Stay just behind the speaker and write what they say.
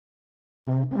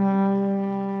The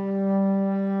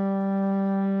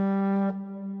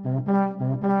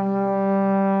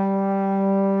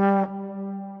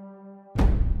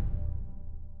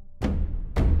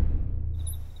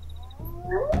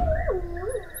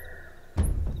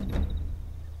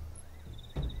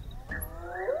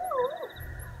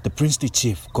princely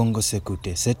chief, Kongo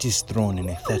Sekute, set his throne in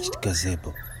a thatched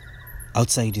gazebo.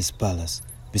 Outside his palace,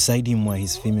 beside him were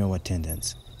his female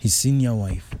attendants, his senior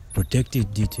wife,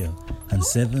 protected detail, and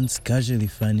servants casually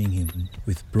fanning him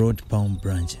with broad palm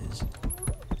branches.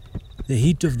 The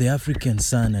heat of the African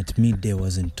sun at midday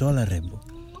was intolerable,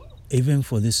 even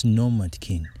for this nomad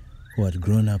king who had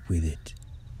grown up with it.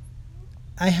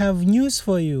 I have news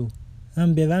for you.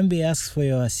 Ambelambe asks for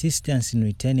your assistance in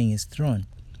returning his throne,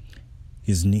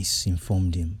 his niece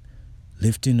informed him,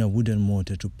 lifting a wooden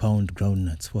mortar to pound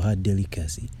groundnuts for her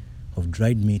delicacy of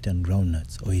dried meat and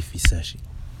groundnuts, or ifisashi.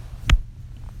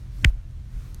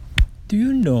 Do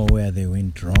you know where they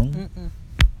went wrong?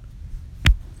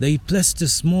 They placed a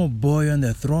small boy on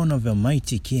the throne of a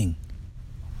mighty king.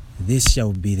 This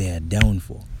shall be their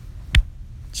downfall,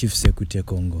 Chief Sekute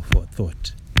Kongo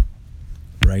thought,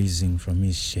 rising from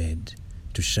his shed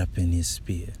to sharpen his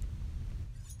spear.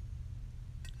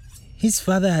 His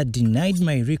father had denied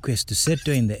my request to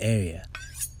settle in the area.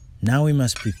 Now we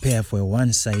must prepare for a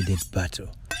one-sided battle.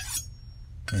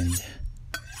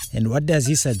 And what does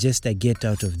he suggest I get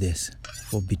out of this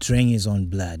for betraying his own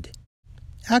blood?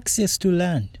 Access to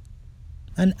land.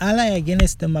 An ally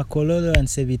against the Makololo and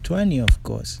Sevitwani, of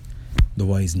course, the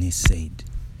wise niece said.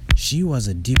 She was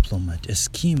a diplomat, a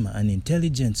schemer, an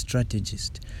intelligent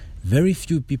strategist. Very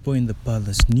few people in the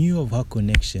palace knew of her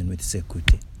connection with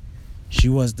Sekute. She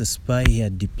was the spy he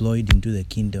had deployed into the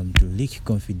kingdom to leak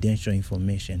confidential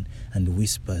information and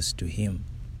whispers to him.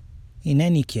 In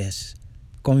any case,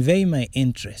 convey my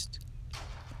interest.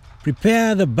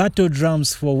 Prepare the battle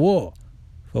drums for war,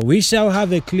 for we shall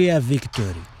have a clear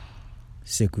victory.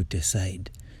 Sekute sighed,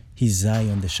 his eye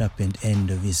on the sharpened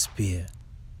end of his spear.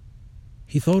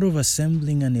 He thought of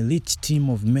assembling an elite team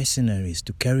of mercenaries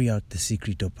to carry out the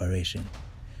secret operation.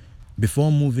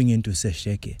 Before moving into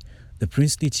Sesheke, the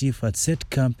princely chief had set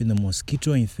camp in the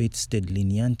mosquito-infested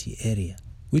Linyanti area,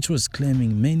 which was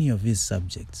claiming many of his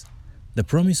subjects. The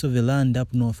promise of a land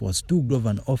up north was too good of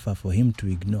an offer for him to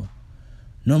ignore.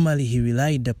 Normally he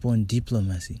relied upon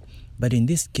diplomacy, but in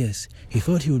this case he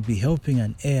thought he would be helping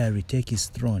an heir retake his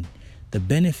throne. The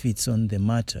benefits on the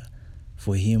matter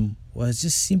for him was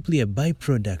just simply a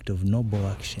byproduct of noble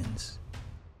actions.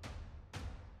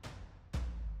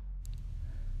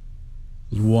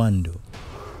 Luando.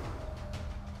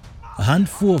 A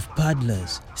handful of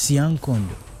paddlers,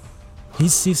 Siankondo,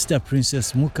 his sister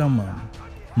Princess Mukamam,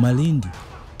 Malindi,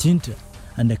 Tinta,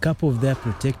 and a couple of their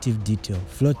protective detail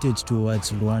floated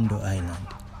towards Luando Island,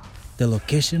 the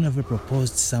location of a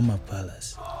proposed summer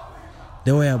palace.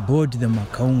 They were aboard the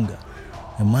Makaunga,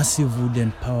 a massive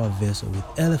wooden power vessel with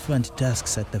elephant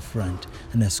tusks at the front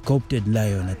and a sculpted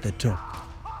lion at the top.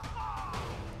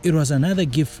 It was another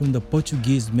gift from the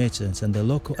Portuguese merchants and the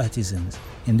local artisans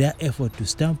in their effort to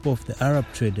stamp off the Arab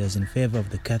traders in favor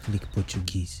of the Catholic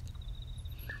Portuguese.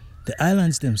 The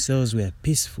islands themselves were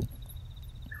peaceful,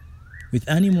 with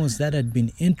animals that had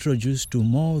been introduced to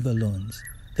mow the lawns,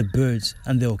 the birds,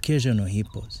 and the occasional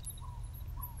hippos.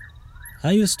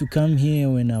 I used to come here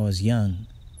when I was young,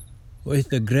 with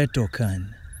the Great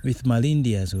Okan, with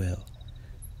Malindi as well.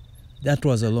 That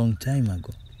was a long time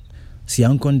ago.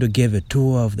 Siankondo gave a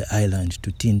tour of the island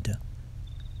to Tinta.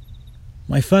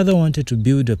 My father wanted to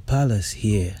build a palace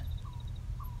here,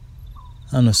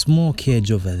 and a small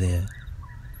cage over there.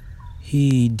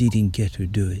 He didn't get to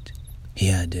do it, he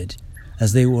added,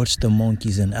 as they watched the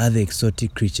monkeys and other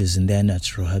exotic creatures in their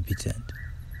natural habitat.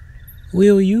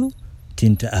 Will you?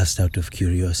 Tinta asked out of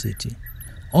curiosity.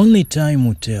 Only time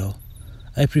will tell.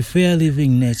 I prefer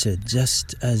living nature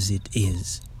just as it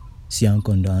is,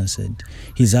 Siankondo answered,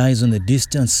 his eyes on the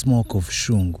distant smoke of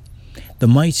Shungu, the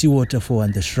mighty waterfall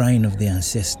and the shrine of the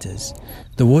ancestors.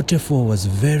 The waterfall was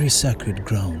very sacred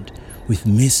ground, with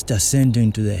mist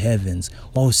ascending to the heavens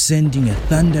while sending a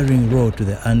thundering roar to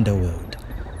the underworld.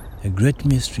 A great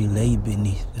mystery lay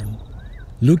beneath them.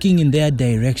 Looking in their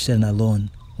direction alone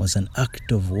was an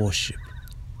act of worship.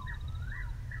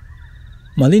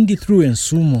 Malindi threw a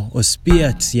sumo or spear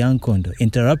at Siankondo,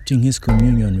 interrupting his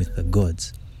communion with the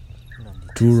gods.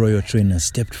 Two royal trainers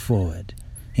stepped forward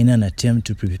in an attempt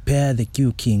to prepare the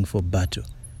Q King for battle.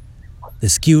 The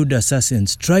skilled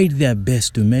assassins tried their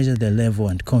best to measure the level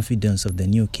and confidence of the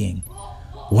new king.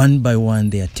 One by one,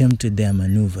 they attempted their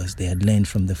maneuvers they had learned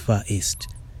from the Far East.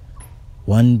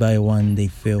 One by one, they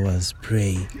fell as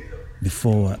prey,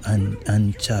 before an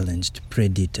unchallenged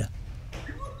predator.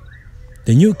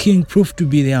 The new king proved to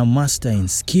be their master in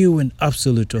skill and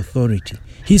absolute authority.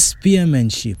 His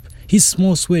spearmanship, his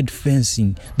small sword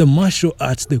fencing, the martial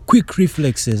arts, the quick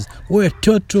reflexes were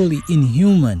totally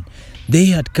inhuman. They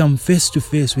had come face to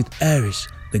face with Arish,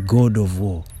 the god of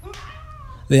war.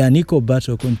 The Aniko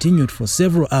battle continued for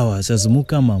several hours as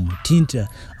Mukamamu, Tinta,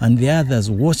 and the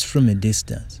others watched from a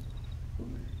distance.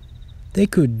 They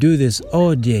could do this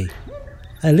all day.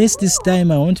 At least this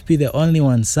time I won't be the only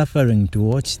one suffering to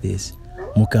watch this,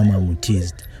 Mukamamu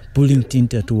teased, pulling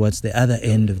Tinta towards the other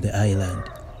end of the island.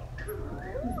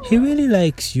 He really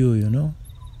likes you, you know.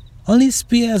 Only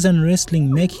spears and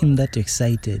wrestling make him that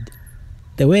excited.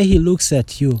 The way he looks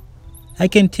at you, I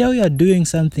can tell you are doing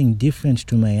something different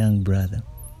to my young brother.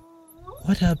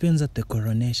 What happens at the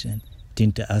coronation?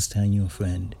 Tinta asked her new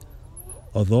friend.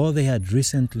 Although they had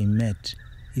recently met,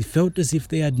 it felt as if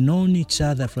they had known each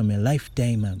other from a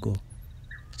lifetime ago.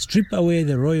 Strip away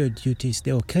the royal duties,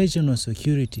 the occasional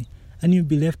security, and you'll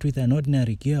be left with an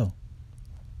ordinary girl.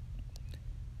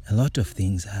 A lot of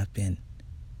things happen.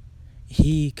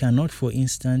 He cannot, for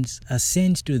instance,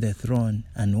 ascend to the throne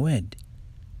and wed.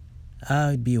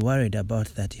 I'd be worried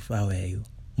about that if I were you,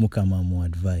 Mukamamu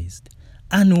advised.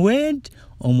 Unwed?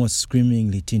 Almost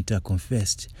screamingly, Tinta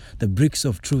confessed. The bricks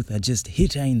of truth had just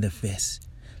hit her in the face.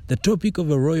 The topic of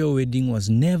a royal wedding was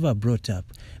never brought up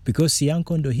because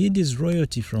Siankondo hid his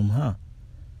royalty from her.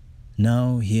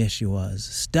 Now here she was,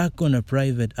 stuck on a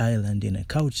private island in a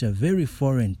culture very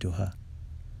foreign to her.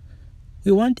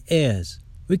 We want heirs.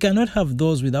 We cannot have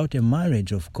those without a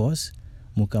marriage, of course,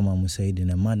 Mukamamu said in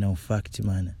a matter-of-fact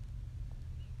manner.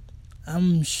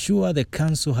 I'm sure the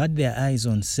council had their eyes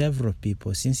on several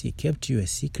people since he kept you a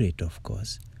secret, of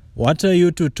course. What are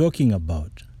you two talking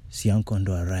about?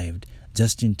 Siankondo arrived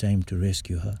just in time to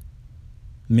rescue her.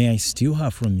 May I steal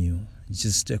her from you?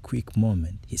 Just a quick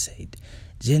moment, he said,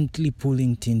 gently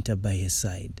pulling Tinta by his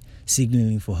side,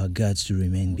 signaling for her guards to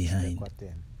remain behind.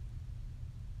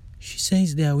 She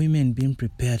says there are women being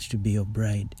prepared to be your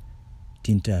bride,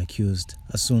 Tinta accused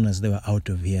as soon as they were out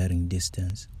of hearing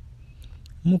distance.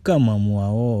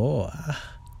 Mukamamu,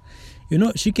 you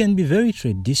know, she can be very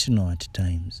traditional at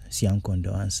times,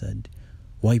 Siankondo answered,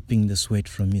 wiping the sweat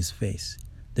from his face.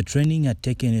 The training had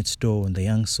taken its toll on the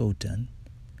young sultan.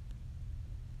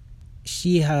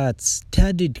 She had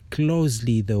studied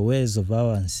closely the ways of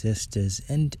our ancestors,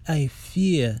 and I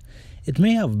fear it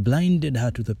may have blinded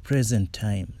her to the present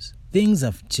times. Things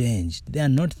have changed. They are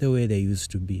not the way they used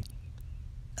to be.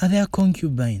 Are there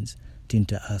concubines?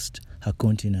 Tinta asked, her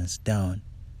countenance down.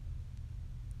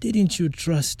 Didn't you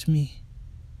trust me?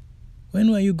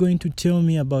 When were you going to tell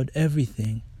me about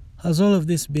everything? Has all of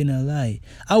this been a lie?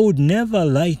 I would never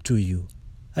lie to you.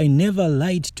 I never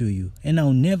lied to you, and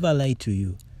I'll never lie to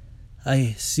you.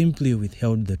 I simply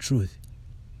withheld the truth.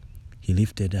 He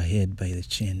lifted her head by the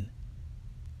chin.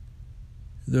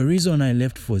 The reason I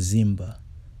left for Zimba,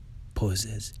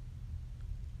 pauses.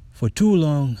 For too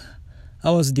long,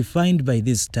 I was defined by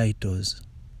these titles,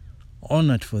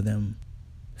 honored for them,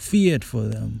 feared for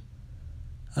them.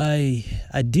 I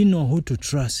didn't know who to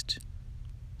trust,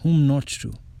 whom not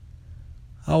to.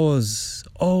 I was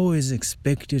always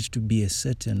expected to be a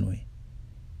certain way.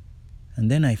 And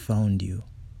then I found you.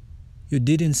 You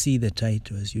didn't see the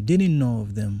titles. You didn't know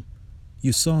of them.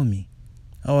 You saw me.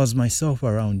 I was myself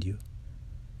around you.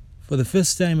 For the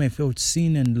first time, I felt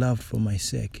seen and loved for my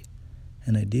sake,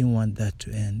 and I didn't want that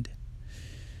to end.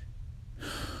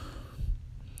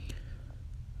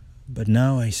 But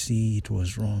now I see it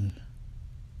was wrong.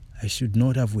 I should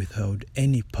not have withheld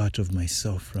any part of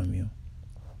myself from you.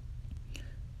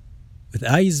 With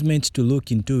eyes meant to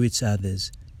look into each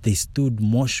other's, they stood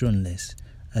motionless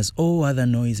as all other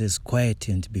noises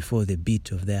quietened before the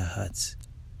beat of their hearts.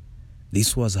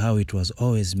 This was how it was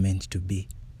always meant to be.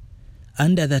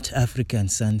 Under that African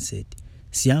sunset,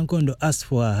 Siankondo asked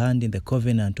for her hand in the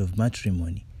covenant of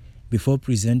matrimony before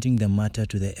presenting the matter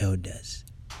to the elders.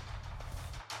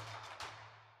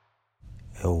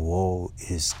 A war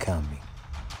is coming.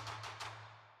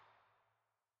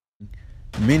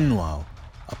 Meanwhile,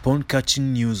 upon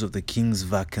catching news of the king's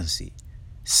vacancy,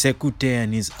 Sekute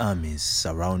and his armies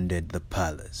surrounded the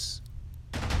palace.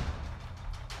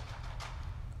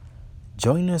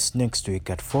 Join us next week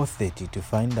at 4:30 to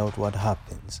find out what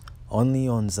happens, only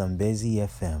on Zambezi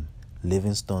FM,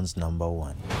 Livingstone's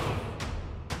 #1.